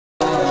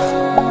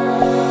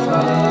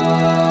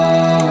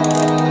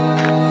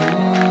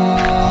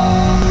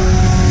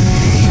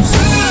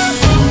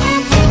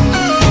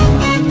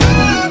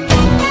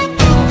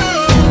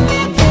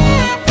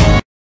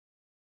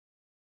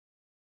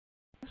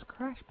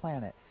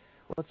planet.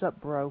 What's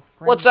up, bro?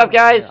 What's up,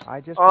 guys?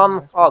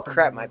 Oh from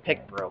crap, my Gamertag.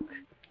 pick broke.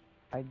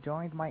 I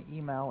joined my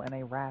email in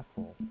a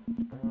raffle.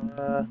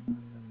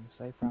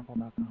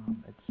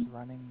 SafeRaffle.com. It's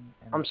running.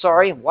 I'm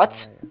sorry, what?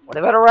 What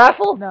about a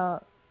raffle?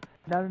 No.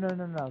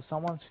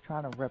 Someone's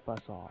trying to rip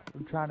us off.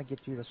 I'm trying to get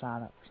you to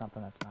sign up for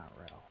something that's not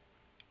real.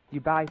 You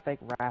buy fake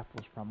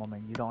raffles from them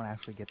and you don't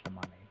actually get the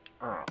money.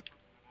 Oh.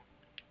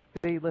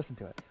 See, listen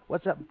to it.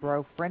 What's up,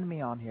 bro? Friend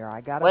me on here.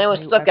 I got a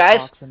what's new up, guys?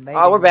 Xbox and maybe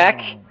Oh, we're back.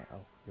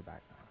 Oh, you're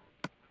back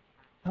now.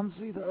 Come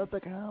see the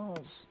epic house.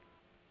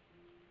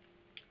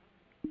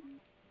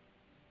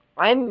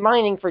 I'm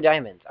mining for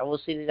diamonds. I will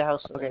see the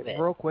house in a bit. Okay,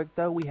 real quick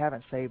though, we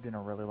haven't saved in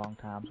a really long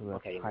time, so that's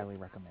Okay, highly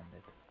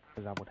recommended.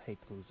 Because I would hate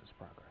to lose this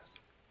progress.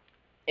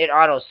 It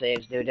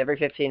auto-saves, dude, every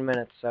 15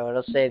 minutes, so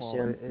it'll save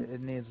soon.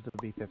 It needs to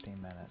be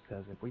 15 minutes,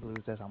 because if we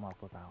lose this, I'm gonna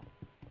flip out.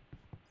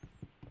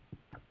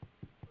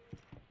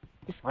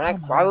 Why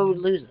would we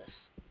lose this?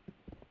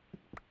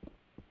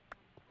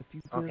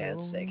 Okay,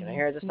 let's see. Can I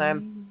hear it this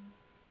time?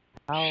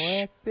 How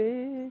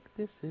epic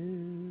this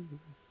is.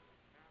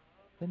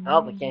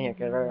 Oh, I can't hear it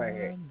because right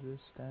here.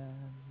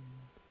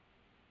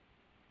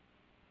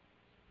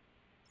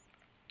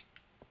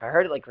 I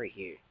heard it like right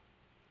here.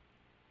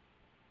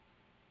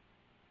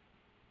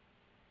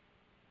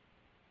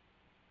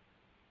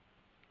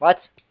 What?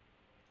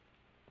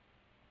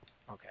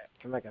 Okay,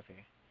 come back up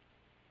here.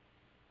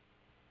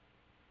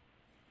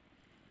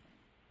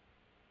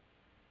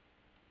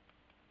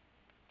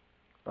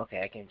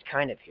 Okay, I can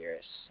kind of hear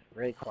us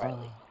really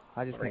quietly.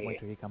 I just can't wait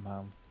till you come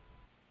home.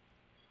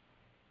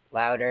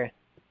 Louder.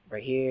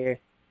 Right here.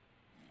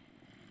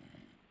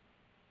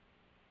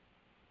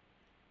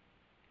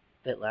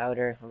 Bit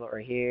louder. A little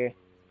right here.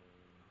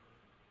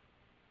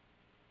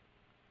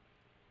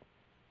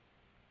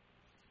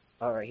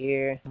 Oh, right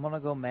here. I'm gonna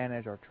go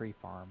manage our tree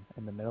farm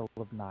in the middle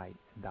of night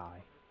and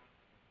die.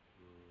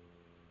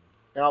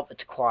 Nope,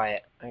 it's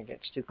quiet. I think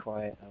it's too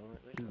quiet.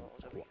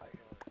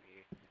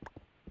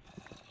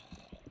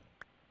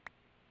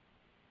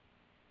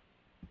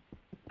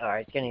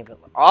 Alright, it's getting a bit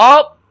low.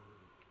 Oh!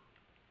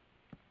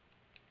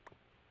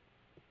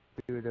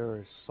 Dude,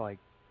 there's like...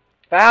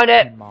 Found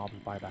it! 10 mobs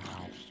by the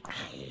house.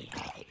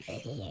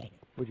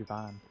 What'd you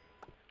find?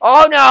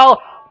 Oh no!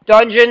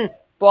 Dungeon!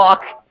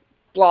 Block!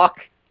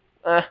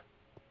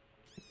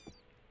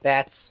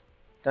 Bats.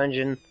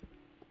 Dungeon.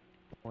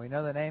 We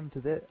know the name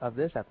of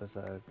this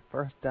episode.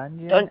 First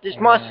dungeon. This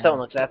moss stone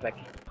looks epic.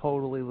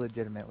 Totally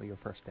legitimately your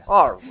first death.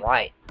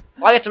 Alright.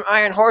 Well, I got some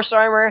iron horse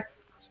armor.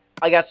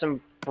 I got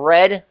some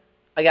bread.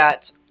 I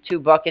got 2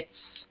 buckets,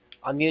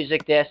 a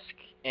music disc,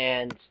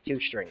 and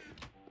 2 strings.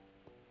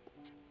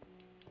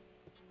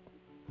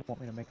 Want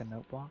me to make a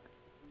note block?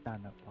 Not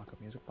a note block, a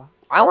music box?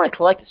 I want to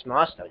collect this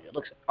moss stone. It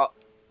looks... Oh,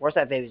 where's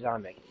that baby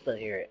zombie? I can still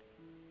hear it.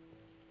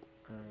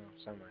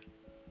 Somewhere.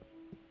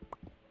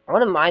 I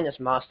want to mine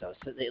this moss stone.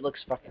 It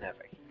looks fucking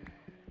epic.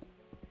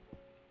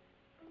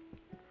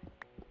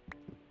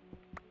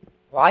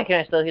 Why can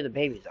I still hear the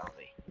baby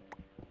zombie?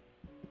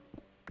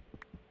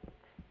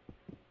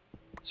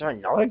 Is there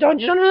another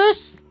dungeon under this?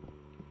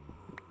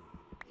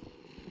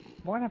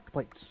 We're gonna have to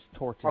play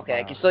torches. Okay,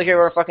 I can still hear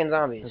more fucking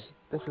zombies.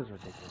 This is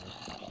ridiculous.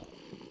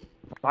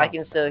 I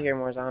can still hear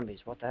more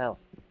zombies. What the hell?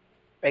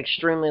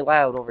 Extremely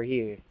loud over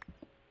here.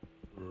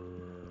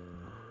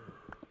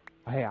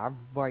 Hey, I've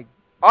like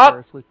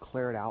seriously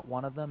cleared out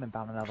one of them and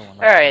found another one.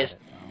 There he is.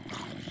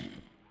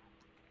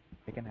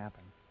 It can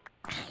happen.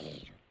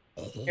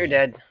 You're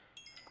dead.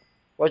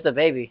 Where's the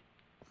baby?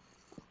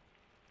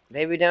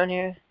 Baby down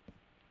here?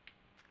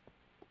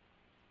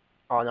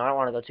 Oh no, I don't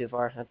want to go too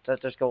far.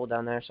 There's gold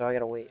down there, so I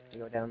gotta wait to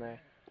go down there.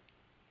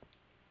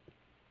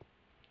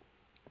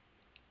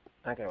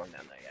 Not gonna go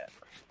down there yet.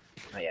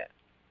 Not yet.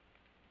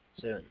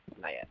 Soon.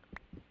 Not yet.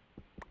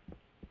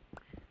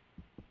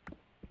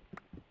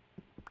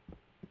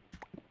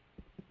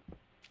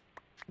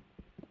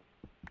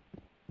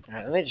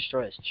 Alright, let me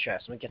destroy this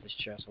chest. Let me get this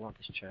chest. I want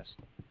this chest.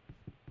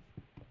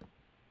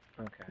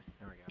 Okay,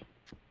 there we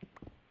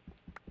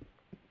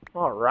go.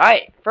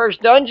 Alright,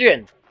 first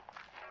dungeon!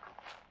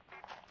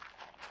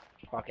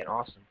 Fucking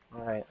awesome.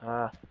 Alright,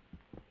 let's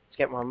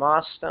get more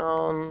moss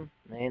stone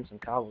and some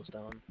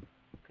cobblestone.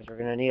 Because we're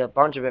gonna need a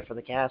bunch of it for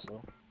the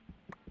castle.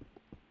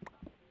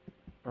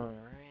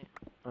 Alright,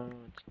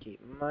 let's keep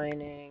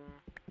mining.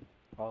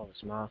 All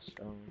this moss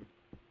stone.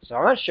 So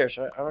I'm not sure,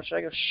 should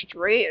I go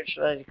straight or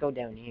should I go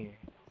down here?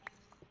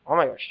 I'm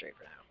gonna go straight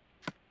for now.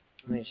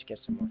 Let me just get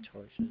some more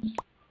torches.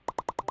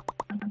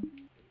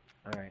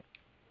 Alright.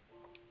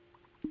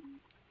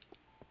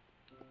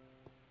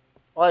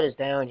 What is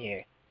down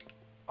here?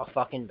 A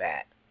fucking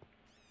bat.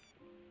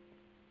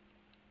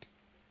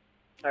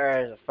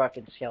 There's a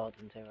fucking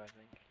skeleton too, I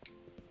think.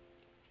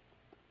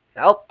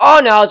 Nope.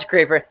 Oh no, it's a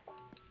creeper.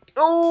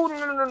 Oh no.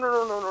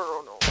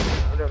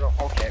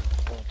 Okay.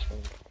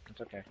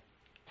 It's okay.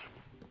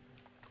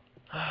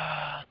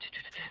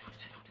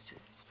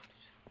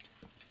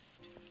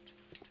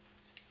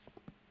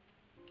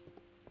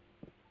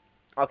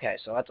 Okay,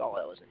 so that's all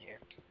that was in here.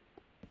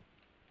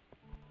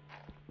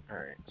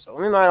 Alright, so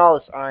let me mine all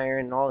this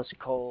iron and all this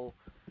coal.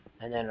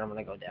 And then I'm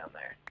gonna go down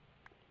there.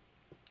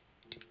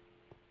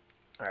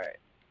 Alright.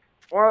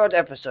 What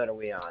episode are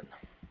we on?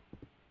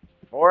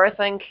 4, I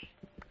think?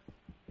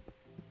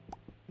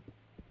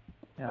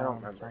 Yeah, I don't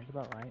remember. Sounds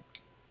about right.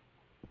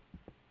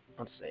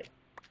 Let's see.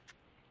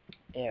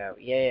 Yeah,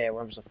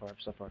 we're episode 4,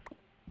 episode 4.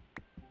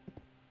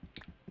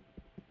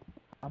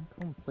 I'm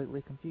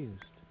completely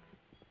confused.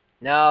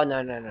 No.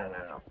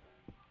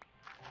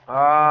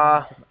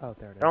 Oh,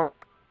 there it is.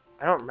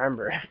 I don't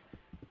remember.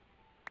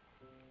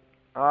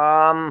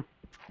 I'm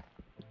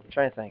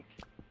trying to think.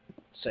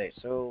 Let's see,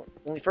 so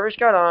when we first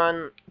got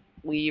on,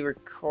 we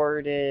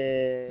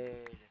recorded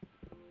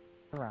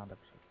Around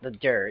episode. the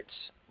dirt,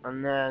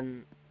 and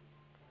then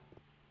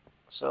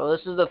so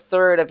this is the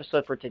 3rd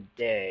episode for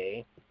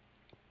today.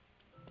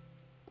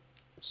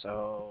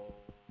 So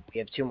we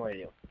have 2 more to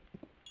do.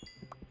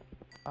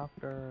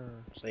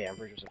 Doctor. So yeah, I'm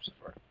pretty sure it's episode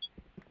 4.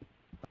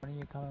 When are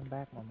you coming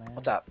back, my man?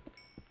 What's up?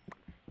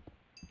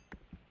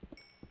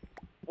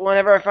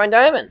 Whenever I find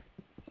diamond.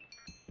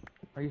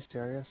 Are you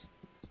serious?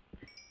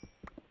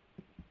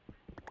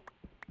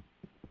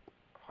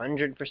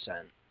 100%.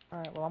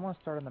 Alright, well I'm gonna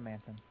start in the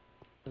mansion.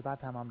 Because by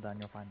the time I'm done,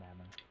 you'll find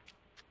diamond.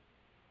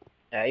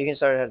 Yeah, you can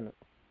start ahead.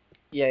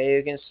 Yeah,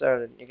 you can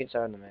start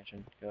in the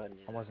mansion. Go ahead and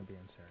do that. I wasn't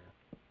being serious.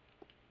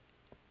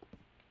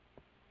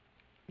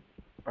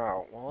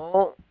 Oh,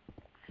 well.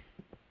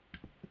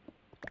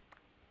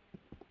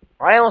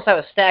 I almost have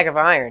a stack of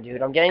iron,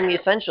 dude. I'm getting the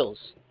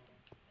essentials.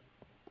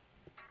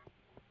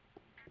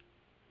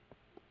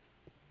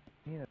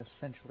 You need to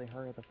essentially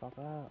hurry the fuck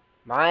up.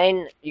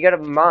 Mine, you gotta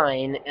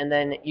mine, and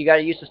then you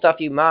gotta use the stuff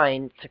you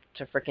mine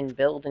to frickin'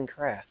 build and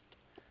craft.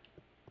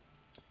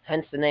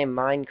 Hence the name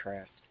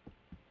Minecraft.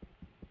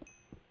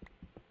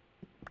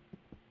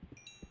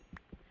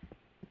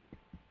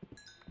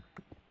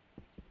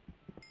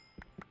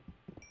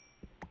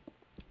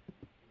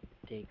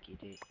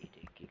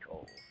 Diggy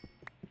coal.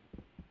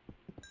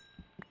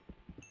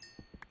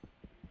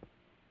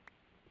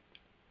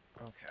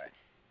 Okay.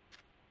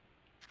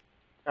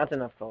 That's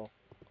enough coal.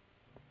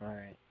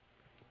 Alright.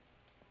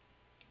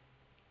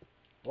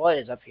 What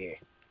is up here?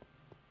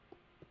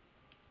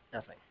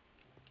 Nothing.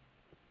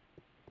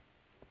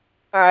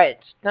 Alright,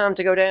 it's time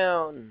to go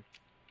down.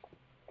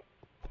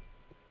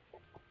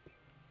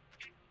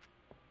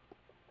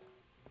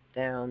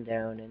 Down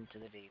into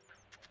the deep.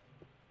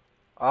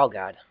 Oh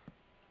god.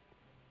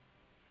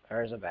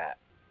 There's a bat.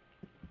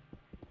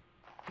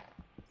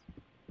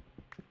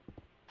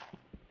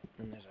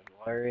 And there's a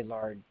very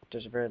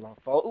long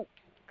fall. Ooh.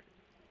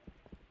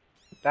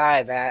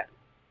 Die, bat.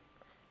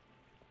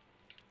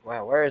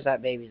 Wow, where is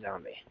that baby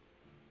zombie?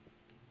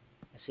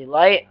 I see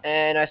light,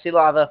 and I see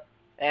lava,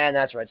 and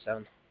that's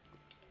redstone.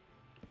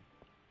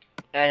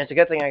 And it's a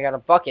good thing I got a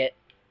bucket,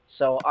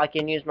 so I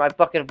can use my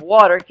bucket of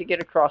water to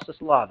get across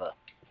this lava.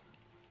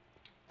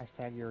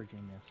 Hashtag you're a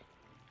genius.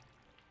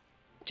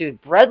 Dude,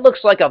 bread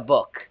looks like a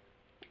book.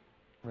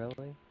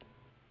 Really?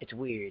 It's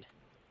weird.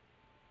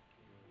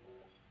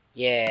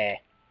 Yeah.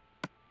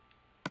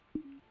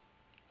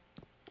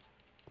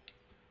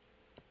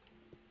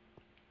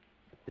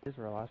 Just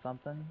realized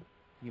something.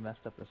 You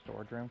messed up the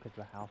storage room because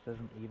the house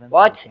isn't even.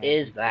 What so you can't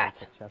is easily that?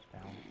 put chest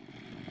down.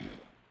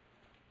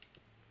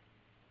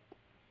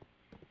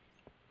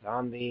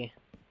 Zombie.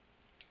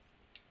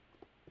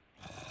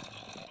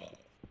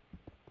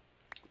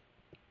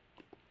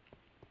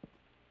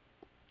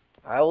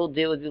 I will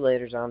deal with you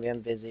later, zombie.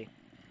 I'm busy.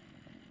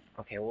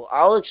 Okay, well,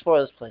 I'll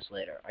explore this place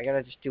later. I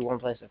gotta just do one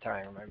place at a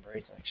time, or my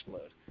brain's gonna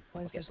explode.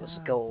 Okay, so this is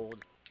gold.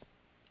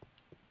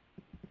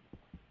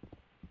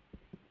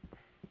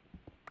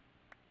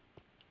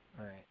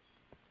 Alright.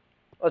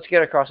 Let's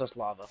get across this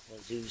lava.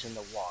 Let's ooze in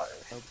the water.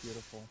 So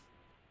beautiful.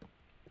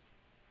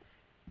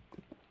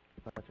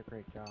 Such a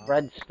great job.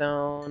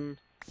 Redstone.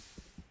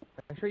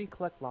 Make sure you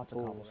collect lots of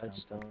Ooh, cobblestone.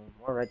 redstone.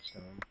 More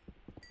redstone.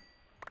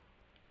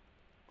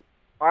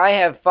 I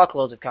have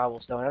fuckloads of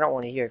cobblestone. I don't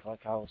want to hear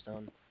collect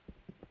cobblestone.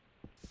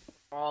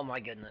 Oh my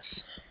goodness.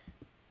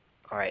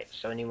 Alright,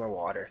 so I need more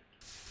water.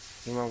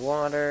 Need more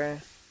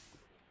water.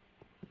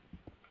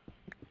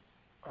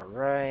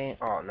 Alright.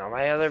 Oh no,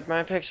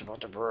 my pick's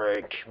about to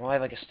break. Well, I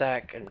have like a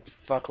stack and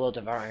fuckloads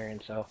of iron,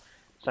 so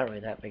it's not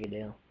really that big a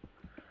deal.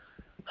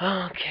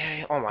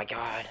 Okay. Oh my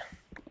god.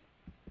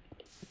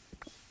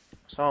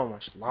 So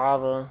much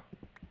lava.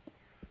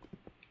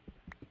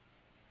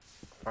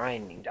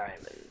 Finding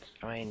diamonds.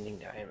 Finding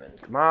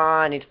diamonds. Come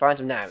on, I need to find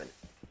some diamonds.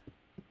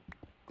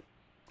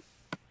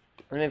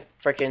 Let me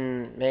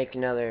frickin' make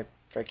another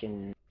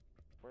frickin'.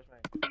 Where's my?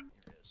 Here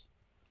it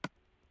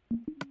is.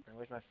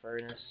 Where's my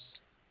furnace?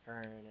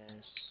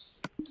 Furnace.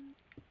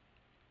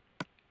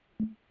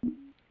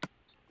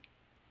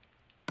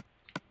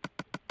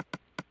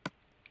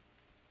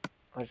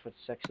 I'll just put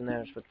 6 in there.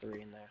 I'll just put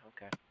 3 in there.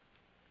 Okay.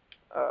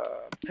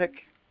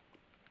 Pick.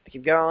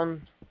 Keep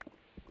going.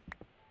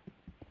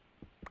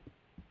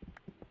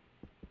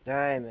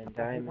 Diamond.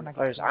 Oh,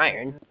 there's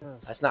iron.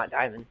 That's not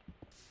diamond.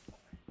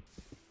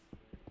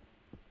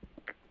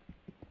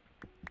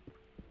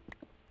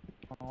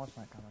 Oh, it's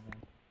not coming in.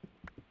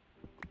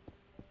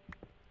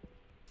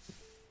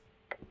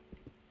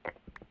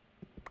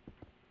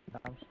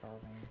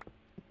 starving.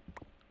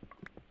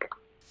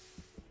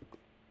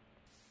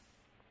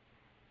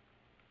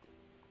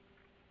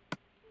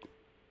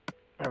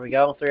 There we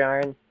go, 3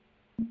 iron.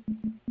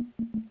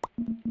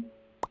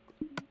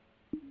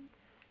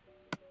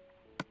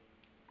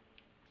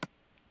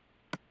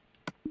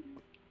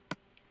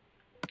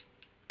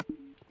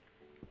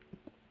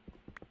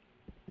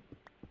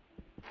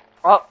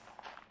 Oh,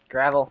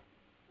 gravel.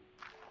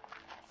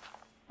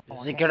 Oh,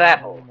 I The can't find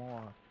gravel. any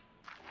more.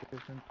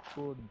 This isn't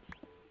good.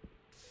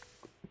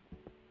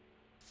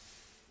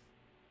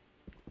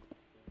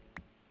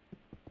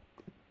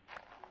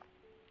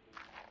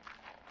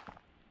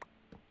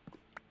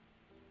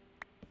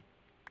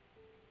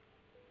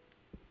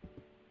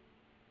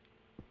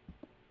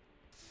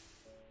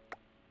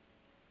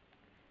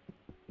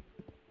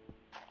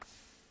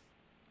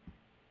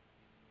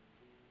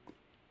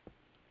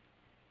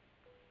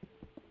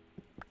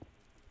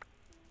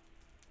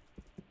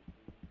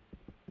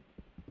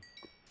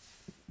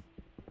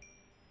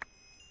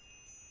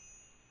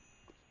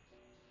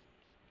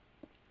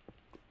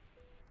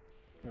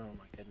 Oh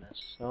my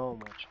goodness, so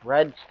much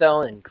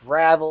redstone and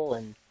gravel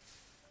and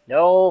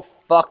no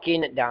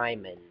fucking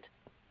diamond.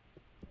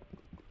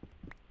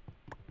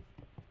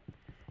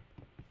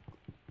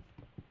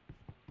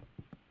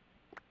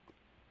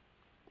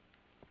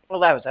 Well,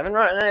 lapis. I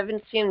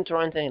haven't seen him to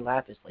run into any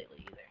lapis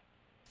lately either.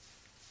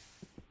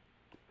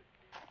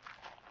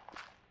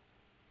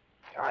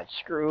 God,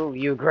 screw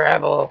you,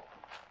 gravel.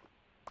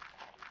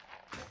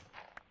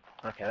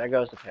 Okay, there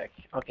goes the pick.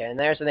 Okay, and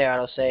there's the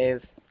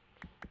autosave.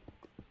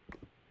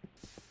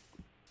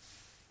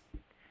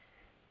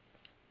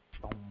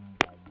 Boom,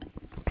 boom.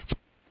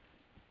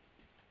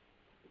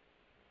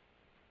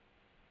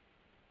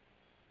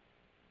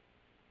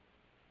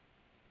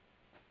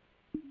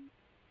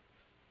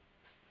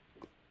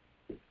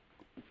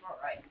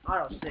 Alright,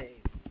 autosave.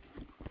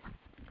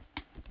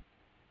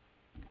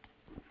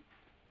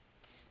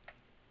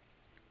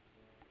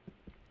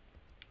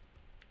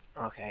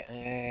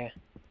 Okay,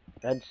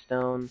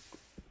 redstone.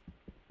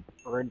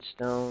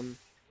 Redstone.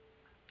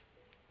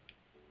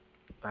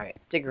 Alright,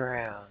 dig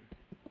around.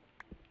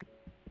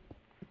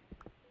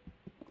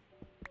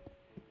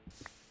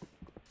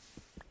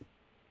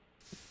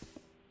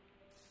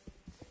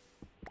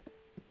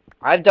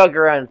 I've dug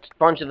around a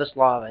bunch of this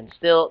lava and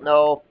still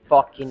no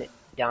fucking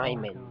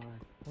diamond. Oh my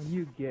God. When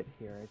you get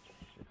here, it's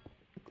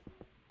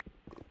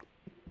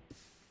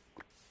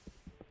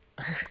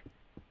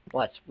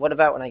What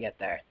about when I get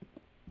there?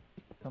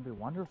 gonna be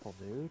wonderful,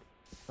 dude.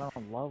 You're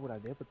gonna love what I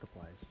did with the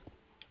place.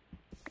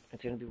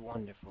 It's gonna be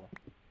wonderful.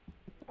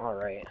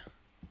 Alright.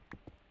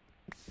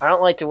 I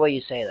don't like the way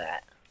you say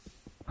that.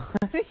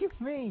 What do you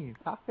mean?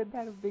 How could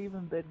that have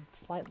even been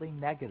slightly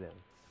negative?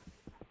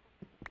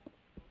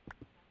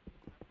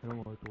 I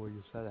don't like the way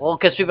you said it. Well,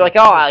 because people are like,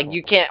 oh, I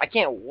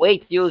can't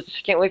wait for you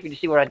to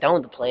see what I've done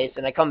with the place,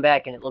 and I come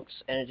back and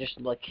it just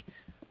like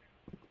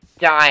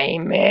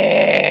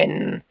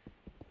diamond.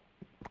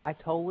 I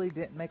totally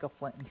didn't make a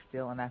flint and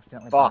steel and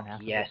accidentally Fuck burn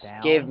half yes, of it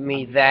down. give me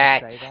I'm just gonna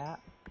that. say that.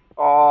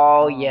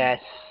 Oh yes,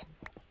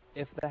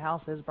 If the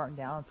house is burnt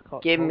down, it's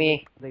called give totally,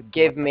 me, they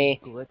give me.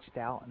 glitched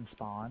out and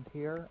spawned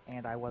here,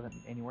 and I wasn't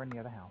anywhere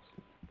near the house.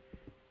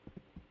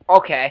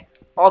 Okay,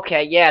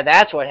 okay, yeah,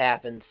 that's what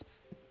happens.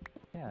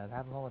 Yeah, it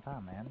happens all the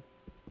time, man.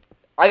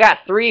 I got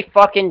 3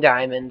 fucking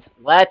diamonds.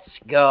 Let's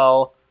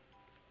go.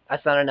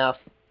 That's not enough.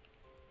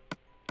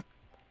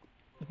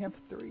 We have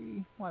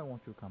 3. Why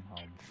won't you come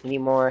home? We need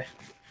more.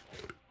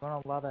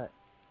 Gonna love it.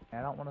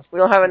 I don't want to. We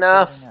don't have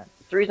enough.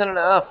 3's not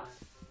enough.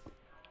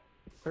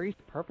 3's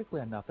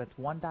perfectly enough. That's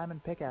 1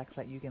 diamond pickaxe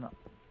that you can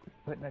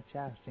put in a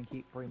chest and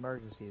keep for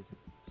emergencies.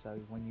 So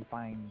when you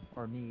find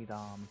or need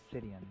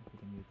obsidian, you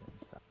can use it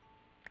and stuff.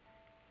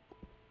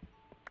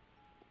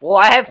 Well,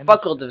 I have And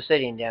fuckloads of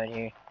obsidian down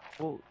here.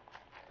 Well,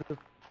 the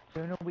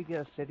sooner we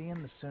get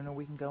obsidian, the sooner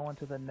we can go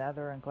into the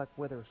nether and collect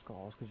wither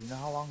skulls, because you know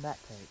how long that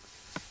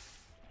takes.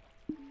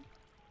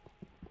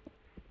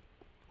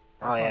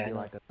 Oh yeah. Be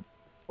like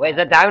Wait, is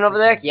that diamond over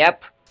there?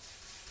 Yep.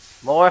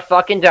 More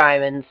fucking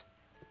diamonds.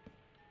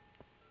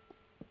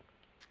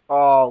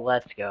 Oh,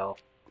 let's go.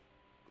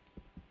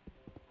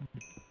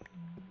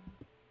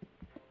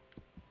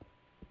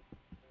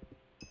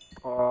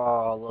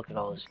 Oh, look at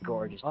all this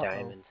gorgeous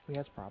diamonds. He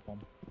has a problem.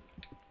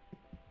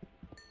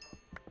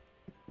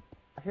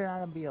 I should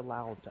not be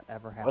allowed to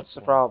ever have. What's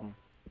the problem?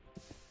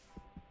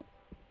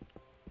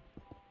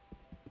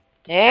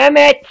 Damn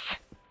it!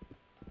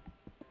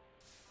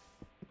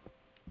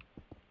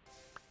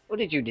 What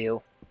did you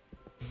do?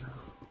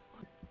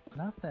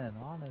 Nothing,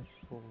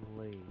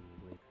 honestly.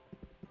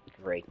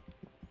 Great.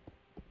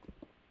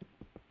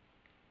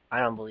 I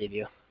don't believe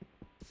you.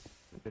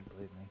 You could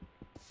believe me.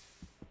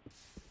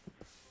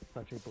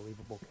 Such a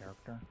believable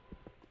character.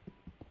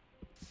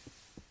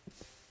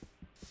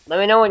 Let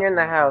me know when you're in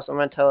the house. I'm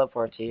gonna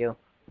teleport to you.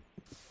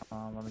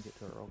 Let me get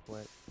to it real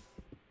quick.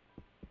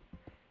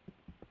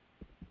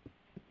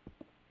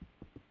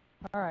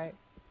 Alright.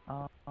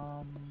 Let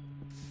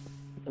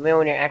me know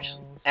when you're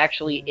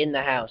actually in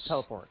the house.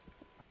 Teleport.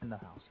 In the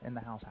house. In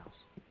the house.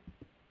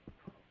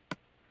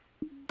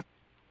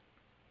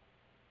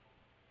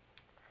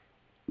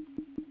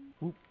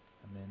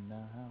 in the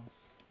house.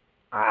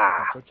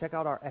 Ah. Go check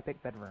out our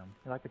epic bedroom.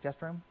 You like the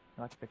chest room?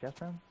 You like the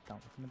chest room? Don't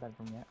look in the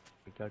bedroom yet.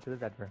 We go to the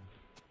bedroom.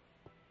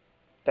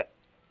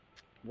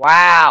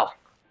 Wow.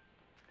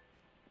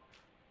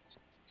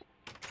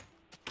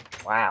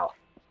 Wow.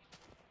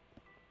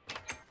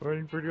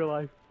 Running for your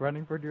life.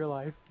 Running for your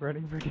life.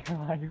 Running for your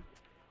life.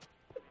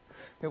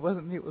 It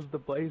wasn't me. It was the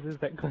blazes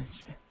that glitched.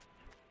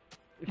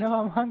 No,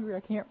 I'm hungry. I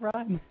can't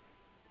run.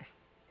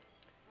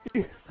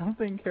 Do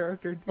something,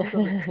 character. Do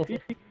something.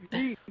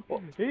 Eat.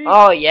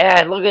 Oh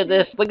yeah, look at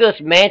this. Look at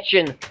this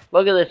mansion.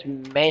 Look at this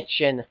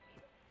mansion.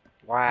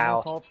 Wow.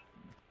 It's called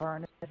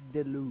Furnace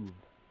de Louvre.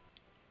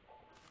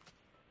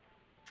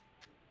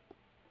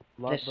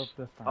 Love This. of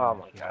the furnace. Oh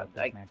my is god. what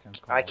this mansion's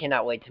I called.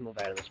 cannot wait to move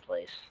out of this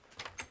place.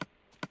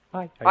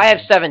 Hi. I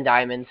have 7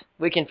 diamonds.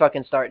 We can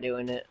fucking start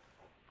doing it.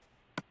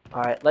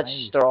 Alright, let's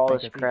Nice. throw all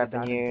Make this us eat crap the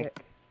in diamond here.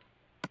 pick.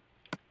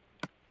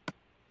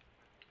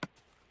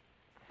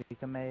 You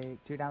can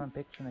make 2 diamond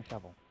picks and a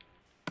shovel.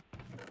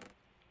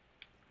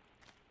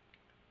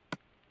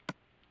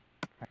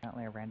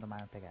 Apparently a random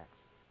iron pickaxe.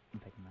 I'm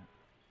taking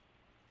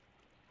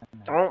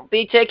that. Don't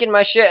be taking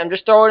my shit. I'm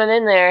just throwing it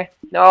in there.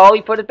 No,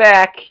 you put it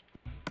back.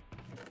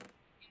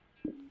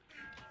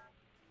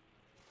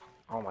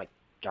 Oh my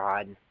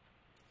god.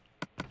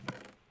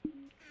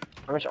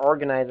 I'm just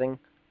organizing.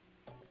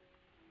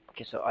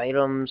 Okay, so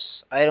items.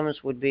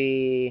 Items would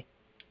be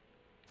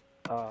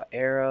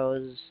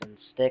arrows and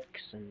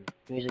sticks and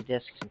music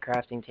discs and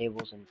crafting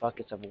tables and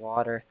buckets of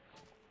water.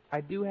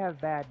 I do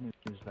have bad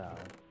news though.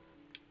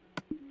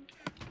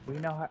 We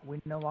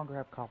no longer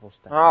have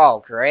cobblestone.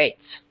 Oh, great.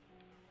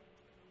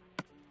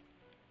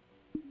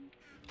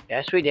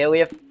 Yes, we do. We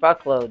have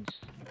fuckloads.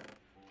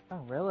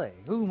 Oh really?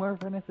 Ooh, more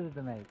furnaces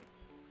to make.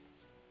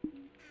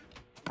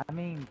 I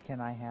mean,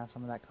 can I have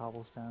some of that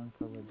cobblestone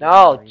for legit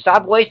No, reasons?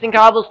 stop wasting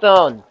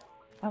cobblestone.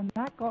 I'm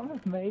not gonna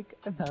make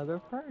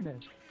another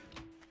furnace.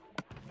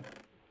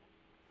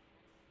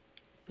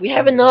 We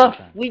have enough.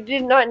 We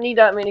did not need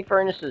that many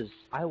furnaces.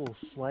 I will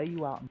slay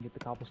you out and get the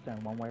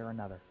cobblestone one way or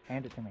another.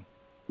 Hand it to me.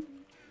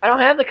 I don't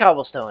have the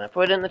cobblestone. I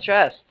put it in the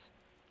chest.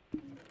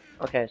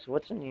 Okay, so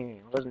what's in here?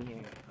 What's in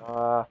here?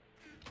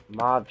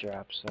 Mob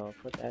drops. So I'll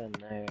put that in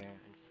there. And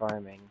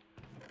farming.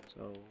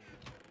 So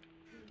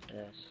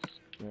this.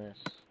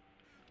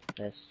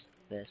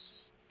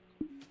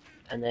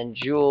 And then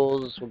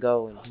jewels will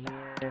go in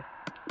here.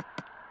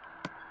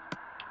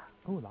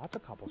 Ooh, lots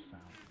of cobblestone.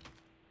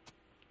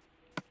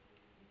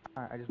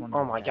 Alright, I just wanted Oh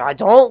to my say. god,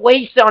 don't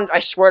waste it on— I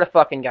swear to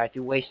fucking God, if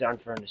you waste it on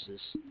furnaces.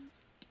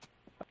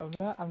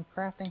 I'm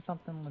crafting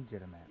something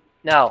legitimate.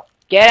 No.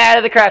 Get out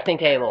of the crafting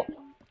table.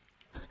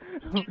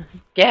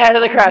 Get out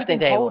of the crafting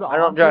table. I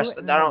don't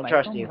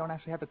trust You you. don't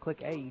actually have to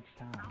click A each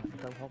time.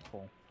 It's so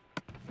helpful.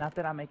 Not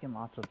that I'm making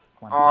lots of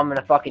fun. Oh, I'm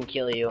gonna fucking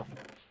kill you.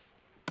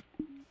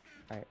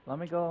 Alright, let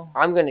me go.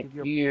 I'm gonna— Let me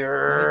give you a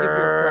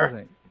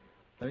present.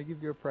 Let me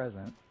give you a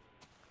present.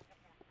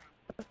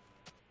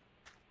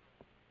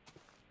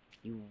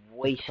 You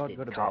wasted go to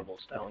bed.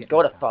 cobblestone. It's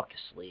Go to getting fuck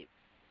sleep.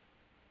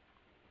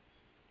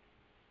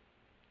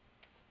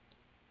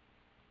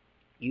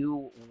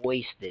 You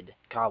wasted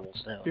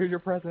cobblestone. Here's your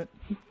present.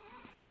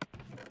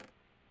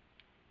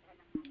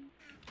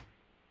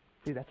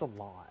 See, that's a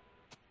lot.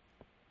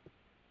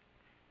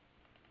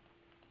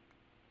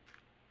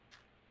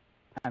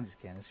 I'm just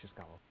kidding. It's just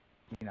cobble.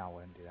 You know I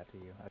wouldn't do that to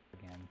you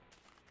again.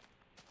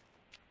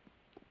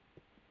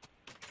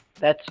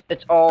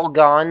 It's all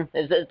gone.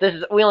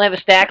 We only have a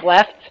stack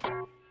left.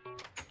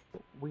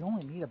 We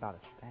only need about a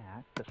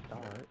stack to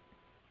start.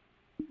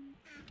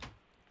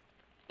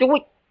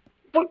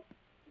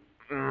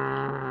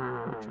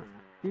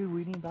 Dude,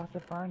 we need lots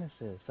of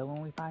furnaces. So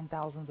when we find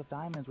thousands of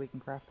diamonds, we can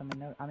craft them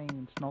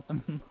in smelt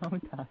them in no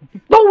time.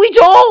 No, we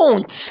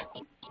don't!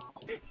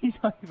 You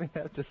don't even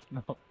have to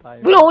smelt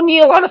diamonds. We don't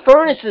need a lot of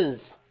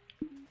furnaces.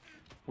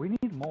 We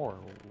need more.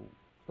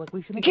 Like,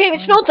 we should You make can't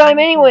even smelt time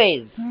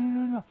anyways.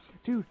 No.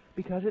 Dude,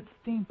 because it's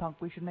steampunk,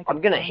 we should make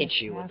I'm gonna hit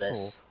you with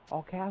this.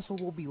 Our castle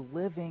will be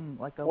living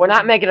like a... We're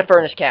not making a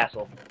furnace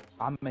castle.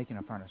 I'm making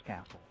a furnace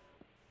castle.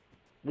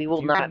 We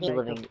will not be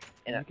living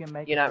in a...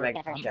 You're not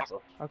making a furnace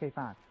castle. Okay,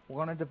 fine. We're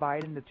gonna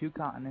divide into 2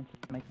 continents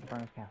and make the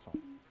furnace castle.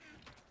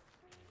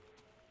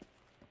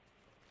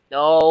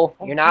 No,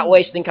 you're not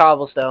wasting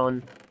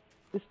cobblestone.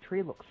 This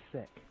tree looks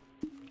sick.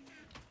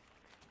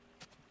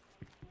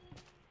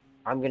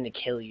 I'm gonna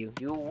kill you.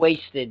 You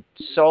wasted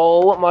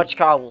so much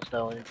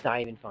cobblestone, it's not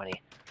even funny.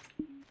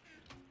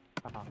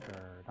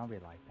 Doctor, don't be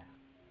like that.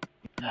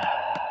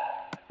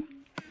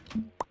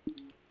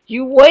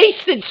 You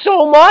wasted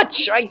so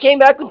much! I came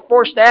back with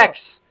 4 stacks!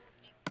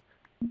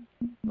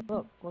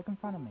 Look in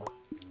front of me.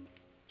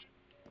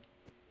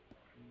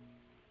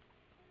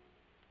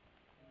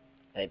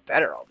 They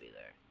better all be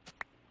there.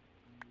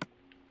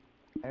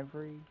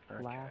 Every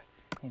last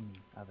penny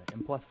of it.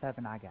 And plus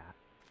 7 I got.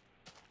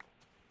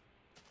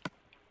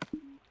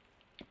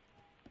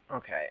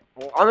 Okay.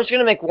 Well, I'm just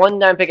gonna make 1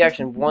 diamond pickaxe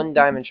and 1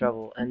 diamond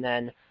shovel, and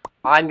then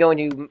I'm going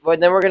to... But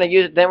then we're gonna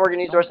use the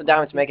rest of the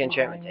diamonds to make an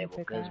enchantment table,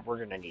 because we're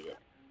gonna need it.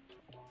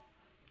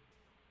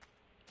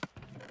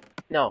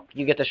 No,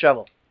 you get the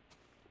shovel.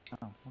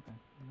 Oh, okay.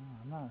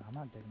 No, I'm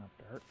not digging up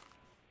dirt.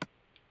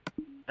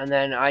 And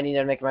then I need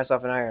to make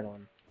myself an iron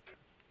one.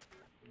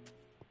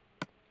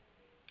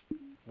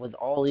 With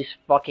all these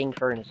fucking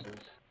furnaces.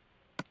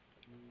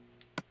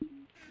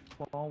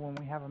 Well, when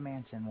we have a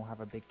mansion, we'll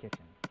have a big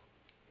kitchen.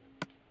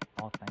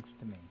 All thanks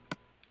to me.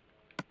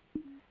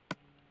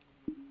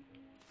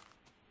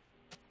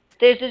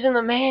 This isn't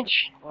a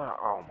mansion! Well,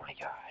 oh my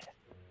god.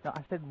 No,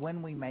 I said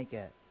when we make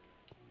it.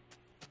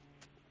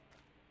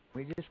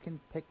 We just can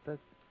pick the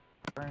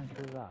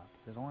furniture up.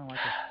 There's only like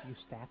a few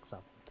stacks of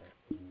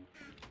them.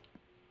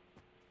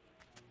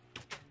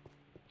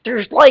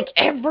 There's like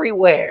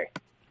everywhere!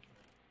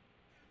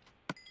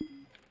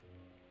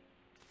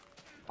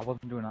 I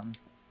wasn't doing nothing.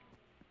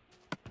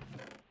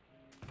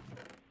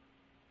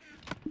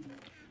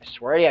 I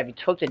swear to you, if you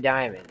took the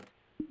diamond.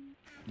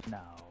 No.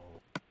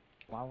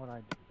 Why would I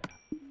do that?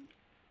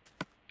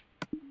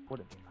 Would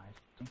it be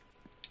nice?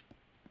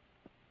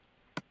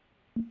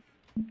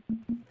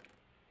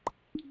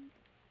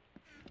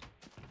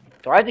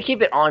 Do I have to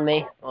keep it on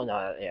me? Oh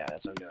no, yeah,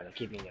 that's what I'm doing. I'm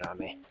keeping it on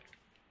me.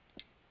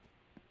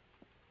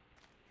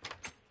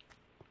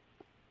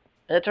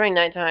 Is it turning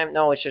nighttime?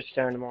 No, it's just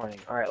turning the morning.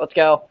 Alright, let's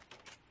go.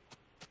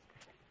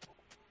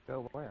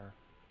 Go where?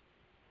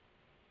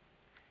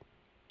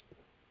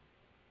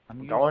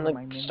 I'm Going using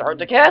my to mini start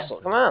the furniture. castle.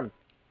 Come on.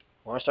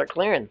 I want to start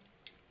clearing.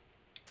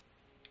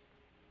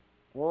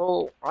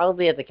 Well, I'll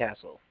be at the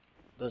castle.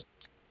 The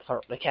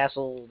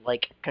castle,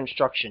 like,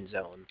 construction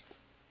zone.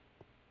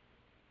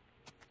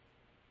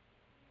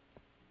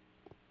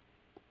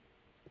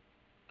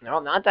 No,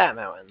 not that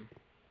mountain.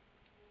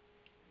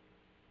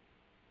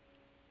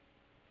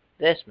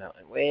 This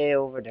mountain, way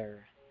over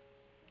there.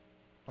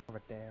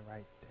 Over there,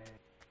 right there.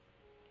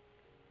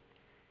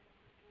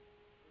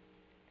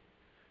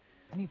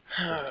 I need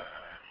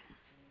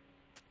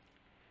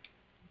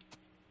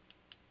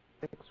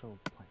pixel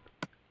plank.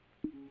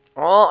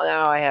 Oh,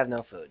 now I have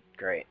no food.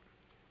 Great.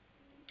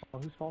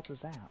 Well, whose fault is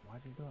that?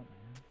 Why'd you do it, man?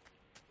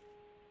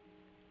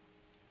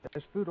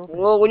 There's food over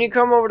Well, there. when you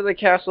come over to the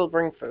castle,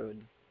 bring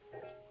food.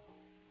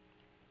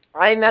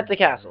 I'm at the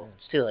castle.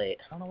 It's too late.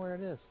 I don't know where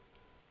it is.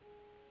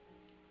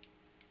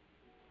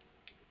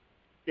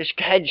 Just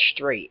head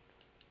straight.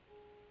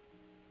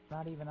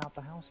 Not even out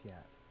the house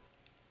yet.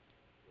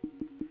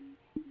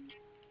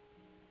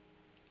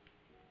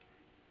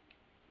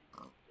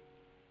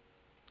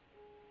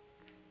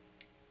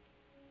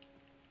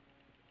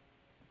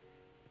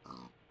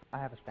 I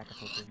have a stack of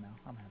food now.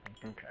 I'm happy.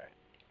 Okay.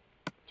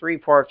 3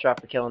 pork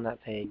chop for killing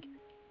that pig.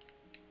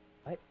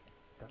 What?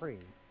 3?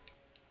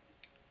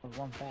 With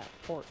 1 fat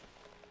pork.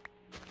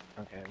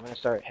 Okay, I'm gonna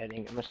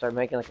start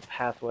making like a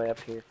pathway up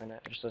here for now.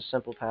 Just a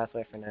simple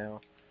pathway for now.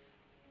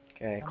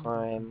 Okay,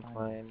 climb.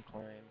 Are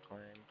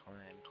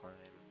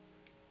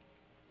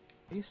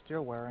you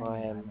still wearing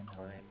Climb.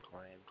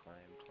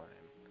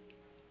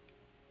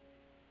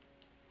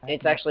 I have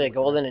It's no actually a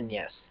clue where golden, you're and at.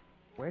 yes.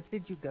 Where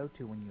did you go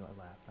to when you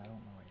left? I don't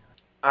know where you're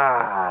at.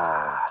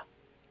 Ah.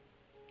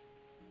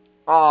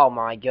 Oh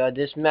my god,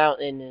 this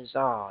mountain is...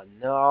 Oh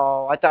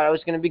no, I thought it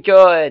was gonna be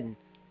good.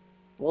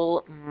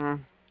 Well,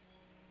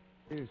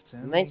 Dude,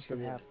 soon Might we should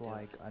be able have to do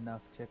like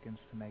enough chickens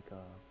to make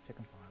a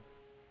chicken farm.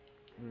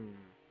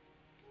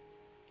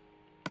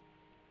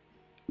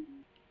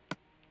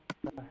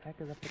 What the heck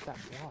is up with that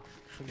block?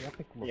 Pretty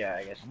epic looking. Yeah,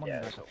 I guess, I'm gonna yeah,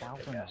 need that's like what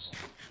 1,000 I of guess. them.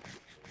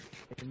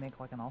 They can make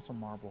like an awesome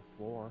marble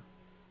floor.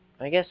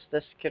 I guess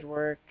this could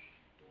work.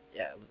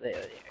 Yeah,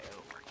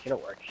 it'll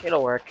work.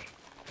 It'll work.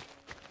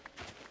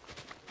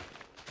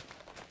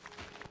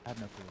 I have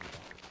no clue about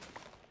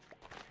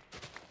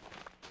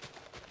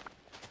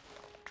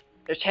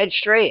it. Just head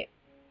straight.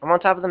 I'm on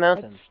top of the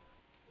mountain.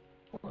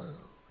 Whoa,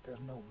 there's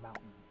no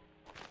mountain.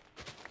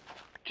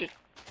 Just...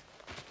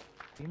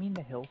 Do you mean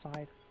the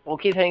hillside? We'll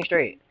keep heading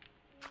straight.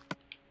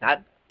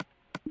 Not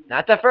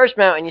the first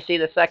mountain, you see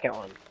the second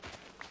one.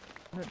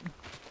 I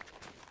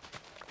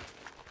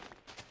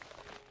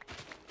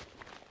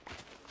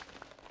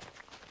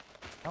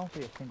don't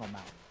see a single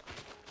mountain.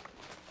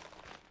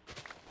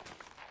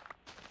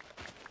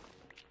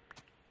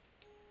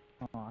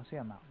 Oh, I see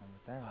a mountain over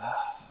there.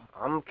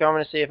 I'm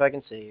coming to see if I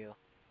can see you.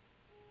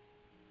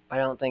 I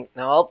don't think...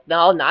 No,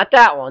 not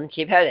that one.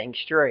 Keep heading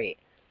straight.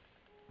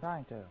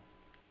 Trying to.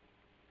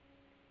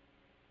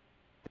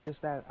 It's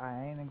just that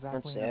I ain't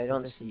exactly Let's see, in a I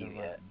don't position see to you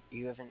yet. run.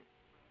 You haven't...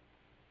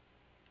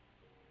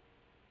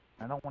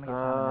 I don't want to get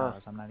found out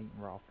as I'm not eating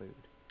raw food.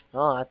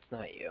 Oh, that's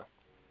not you.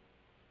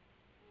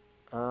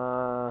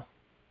 I'm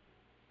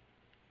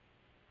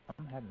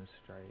heading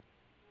straight.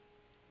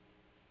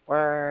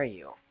 Where are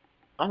you?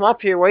 I'm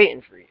up here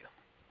waiting for you.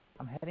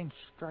 I'm heading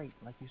straight,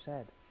 like you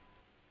said.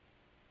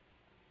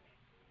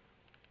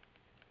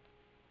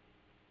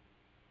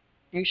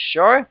 You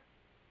sure?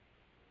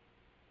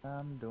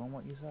 I'm doing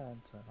what you said,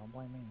 so don't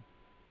blame me.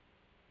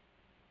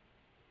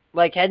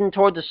 Like heading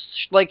toward the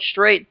like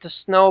straight to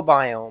snow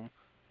biome.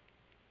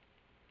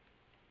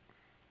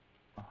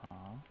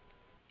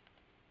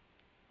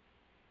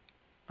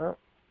 Oh,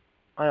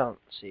 I don't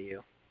see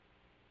you.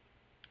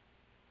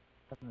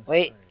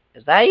 Wait,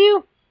 Is that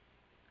you?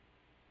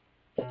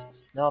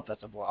 Nope,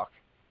 that's a block.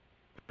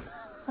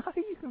 How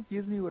do you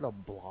confuse me with a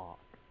block?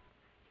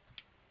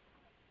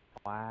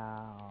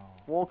 Wow.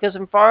 Well, because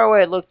from far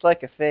away it looked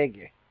like a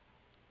figure.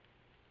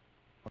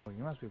 Oh,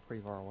 you must be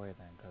pretty far away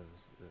then, because...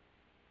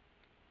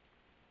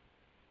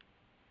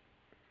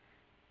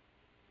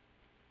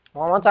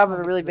 Well, I'm on top of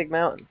a really big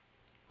mountain.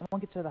 I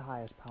want to get to the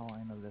highest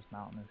point of this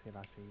mountain and see if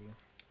I see you.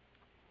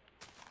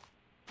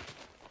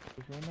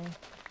 You see me?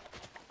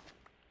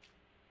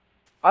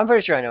 I'm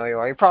pretty sure I know where you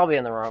are. You're probably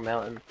on the wrong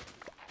mountain.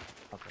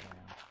 Okay,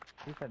 yeah.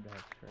 You said to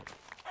head straight.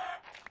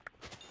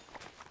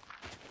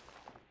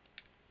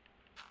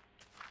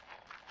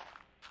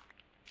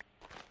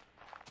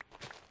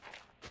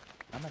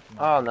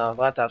 Oh no,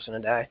 the laptop's gonna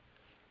die.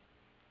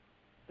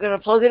 I gotta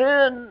plug it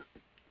in!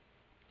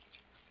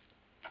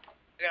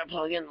 I gotta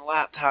plug in the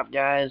laptop,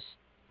 guys.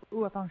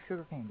 Ooh, I found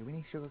sugarcane. Do we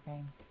need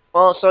sugarcane?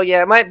 Well, so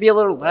yeah, it might be a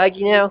little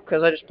laggy now,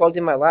 because I just plugged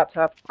in my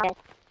laptop.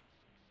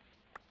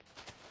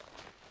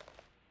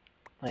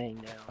 Laying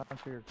down. I found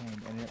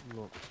sugarcane, and it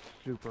looks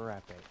super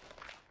epic.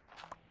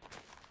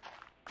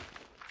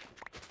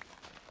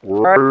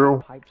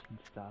 Pipes and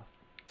stuff.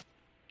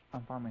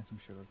 I'm farming some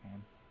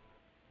sugarcane.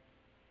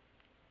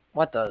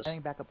 What does?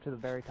 Heading back up to the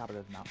very top of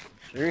this mountain.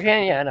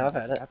 Sugarcane? Yeah, I know, I've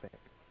had it. Epic.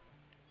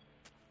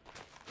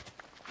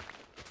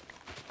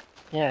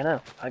 Yeah, I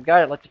know. I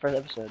got it like the first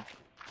episode.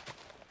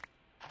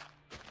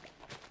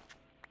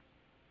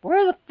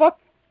 Where the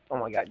fuck? Oh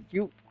my god,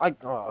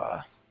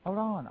 Hold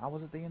on, I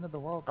was at the end of the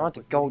world. I want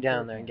to go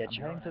down there and get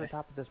you. I'm heading to the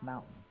top of this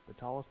mountain, the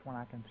tallest one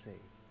I can see.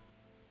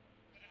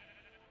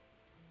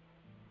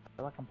 I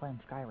feel like I'm playing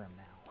Skyrim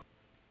now.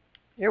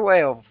 You're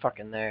way over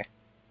fucking there.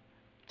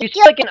 Do you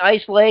see like an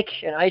ice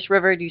lake, an ice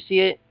river? Do you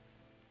see it?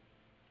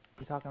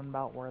 You talking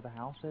about where the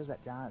house is,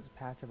 that giant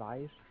patch of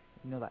ice?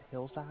 You know that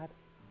hillside?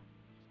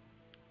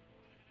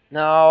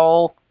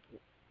 No.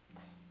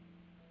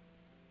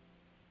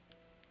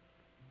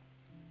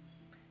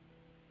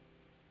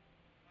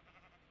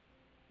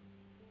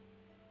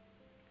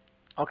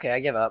 Okay, I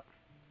give up.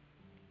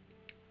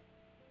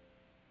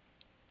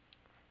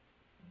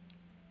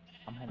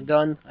 I'm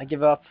done. I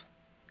give up.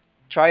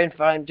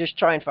 Just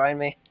try and find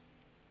me.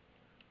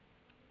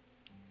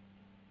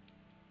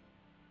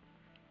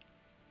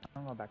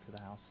 I'm going back to the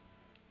house.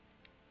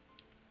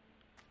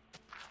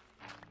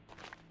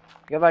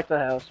 Go back to the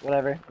house.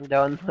 Whatever. I'm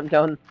done. I'm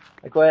done.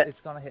 I quit.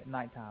 It's gonna hit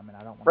nighttime, and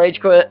I don't want Rage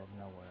to quit.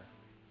 nowhere.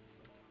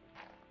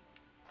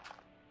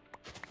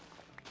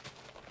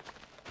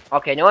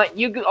 Okay, you know what?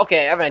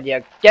 Okay, I have an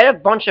idea. Get a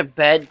bunch of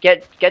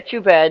get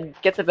 2 beds,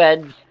 get the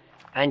beds,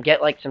 and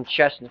get like some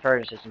chests and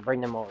furnaces and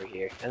bring them over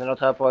here. And then I'll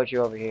teleport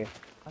you over here.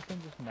 I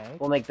can just make.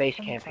 We'll make base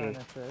camp here.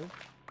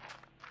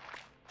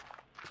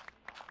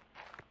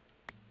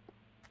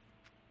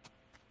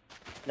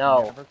 No.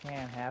 You never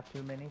can have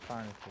too many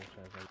furnaces,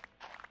 says it.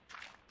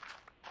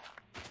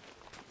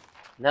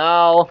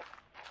 No.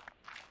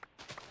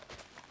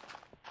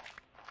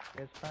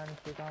 There's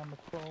furnaces on the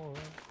floor.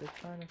 There's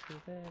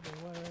furnaces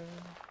everywhere.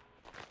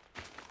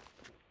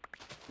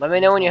 Let me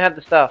know when you have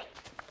the stuff.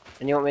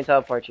 And you want me to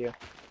teleport you.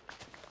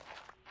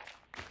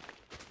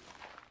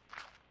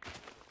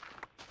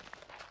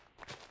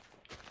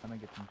 I'm gonna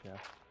get some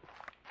chests.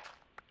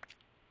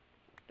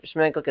 Just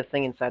make like a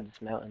thing inside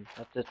this mountain.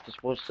 That's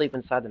just we'll sleep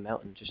inside the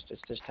mountain.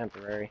 It's just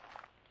temporary.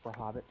 For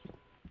hobbits.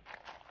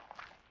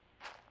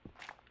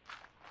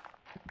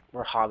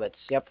 We're hobbits.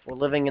 Yep, we're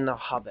living in the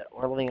hobbit.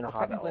 We're living in a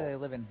hobbit. Technically, they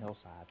live in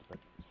hillsides, but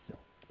still,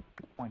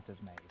 point is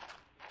made.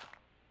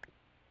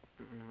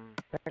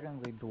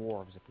 Technically,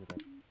 dwarves, if you will.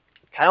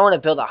 I don't want to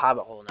build a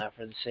hobbit hole now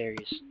for the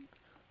series.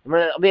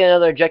 It'll be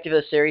another objective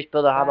of the series.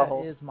 Build a hobbit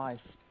hole. That is my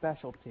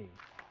specialty.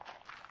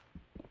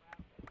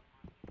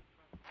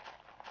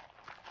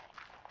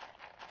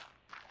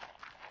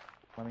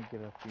 Let me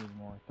get a few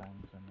more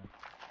things in there.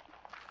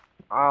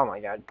 Oh my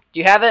god. Do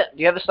you have it?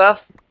 Do you have the stuff?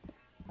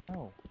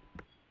 No.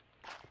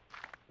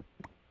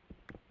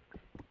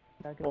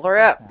 Well,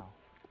 hurry up. Now.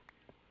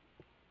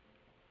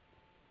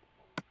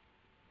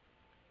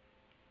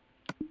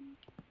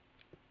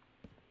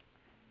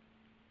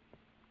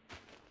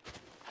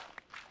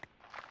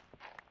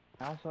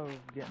 Also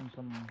getting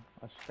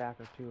a stack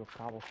or two of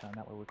cobblestone,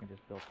 that way we can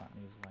just build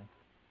something easily.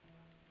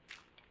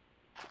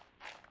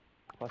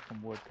 Plus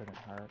some wood couldn't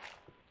hurt.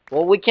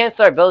 Well, we can't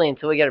start building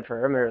until we get a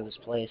perimeter of this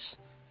place.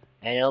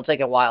 And it'll take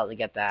a while to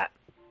get that.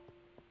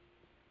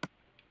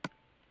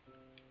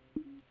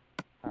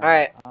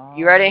 Alright,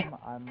 you ready?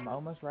 I'm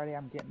almost ready.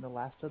 I'm getting the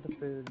last of the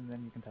food, and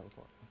then you can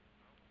teleport me.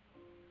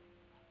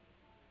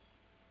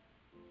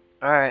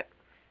 Alright.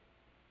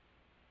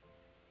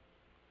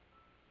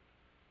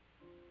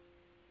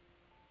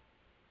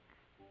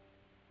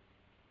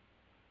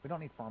 We don't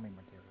need farming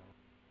material.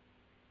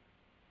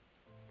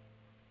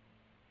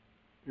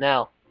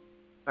 No.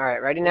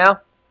 Alright, ready now?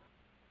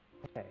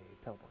 Okay,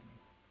 teleport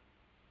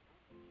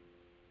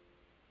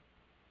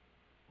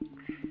me.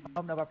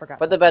 Oh no, I forgot.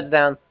 Put the beds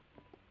down.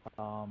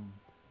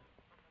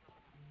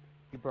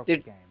 You broke Dude,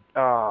 the game.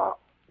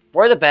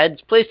 Where are the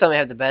beds? Please tell me I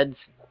have the beds.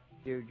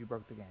 Dude, you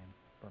broke the game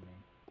for me.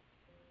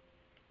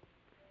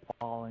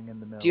 falling in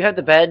the middle. Do you have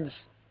the of nowhere. beds?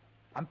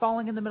 I'm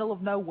falling in the middle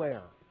of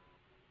nowhere.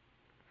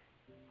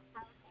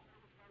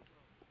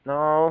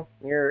 No,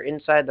 you're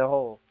inside the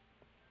hole.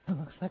 It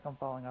looks like I'm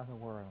falling out of the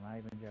world. I'm not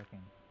even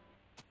joking.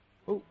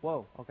 Ooh,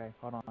 whoa. Okay,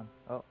 hold on.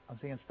 Oh, I'm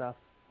seeing stuff.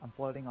 I'm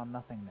floating on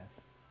nothingness.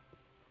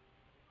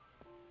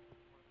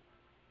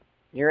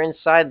 You're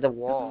inside the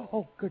wall.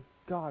 Oh, good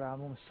God,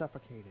 I'm almost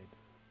suffocated.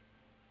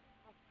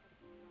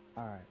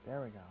 Alright,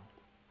 there we go.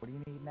 What do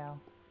you need now?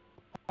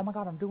 Oh my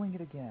God, I'm doing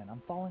it again.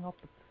 I'm falling off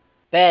the...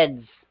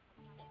 Beds.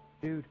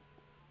 Dude.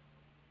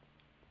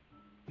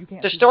 You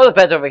can't Just see throw the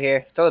beds over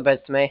here. Throw the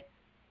beds to me.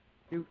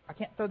 Dude, I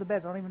can't throw the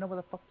beds. I don't even know where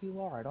the fuck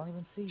you are. I don't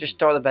even see you. Just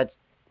throw the beds.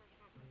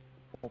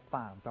 Well,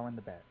 fine. I'm throwing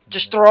the bed.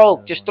 Just throw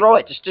it. Just throw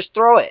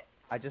it.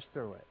 I just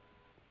threw it.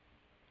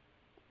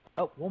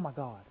 Oh my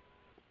God.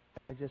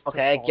 I just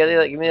Okay, took fall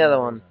damage give me for the no other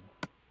one. reason.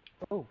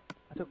 Oh,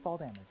 I took fall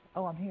damage.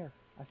 Oh, I'm here.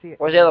 I see it.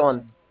 Where's the other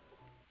one?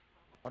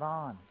 Hold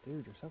on.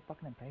 Dude, you're so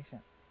fucking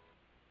impatient.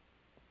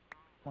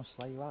 I'm gonna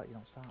slay you out. You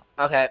don't stop.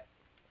 Okay.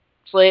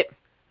 Sleep.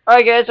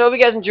 Alright guys, I hope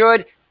you guys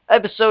enjoyed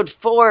episode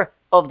 4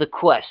 of the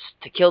quest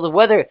to kill the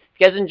weather. If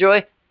you guys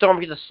enjoy, don't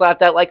forget to slap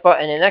that like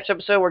button. In the next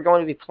episode, we're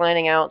going to be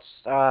planning out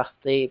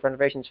the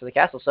renovations for the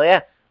castle. So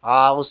yeah,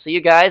 we'll see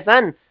you guys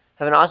then.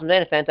 Have an awesome day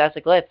and a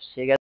fantastic life.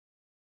 See you guys.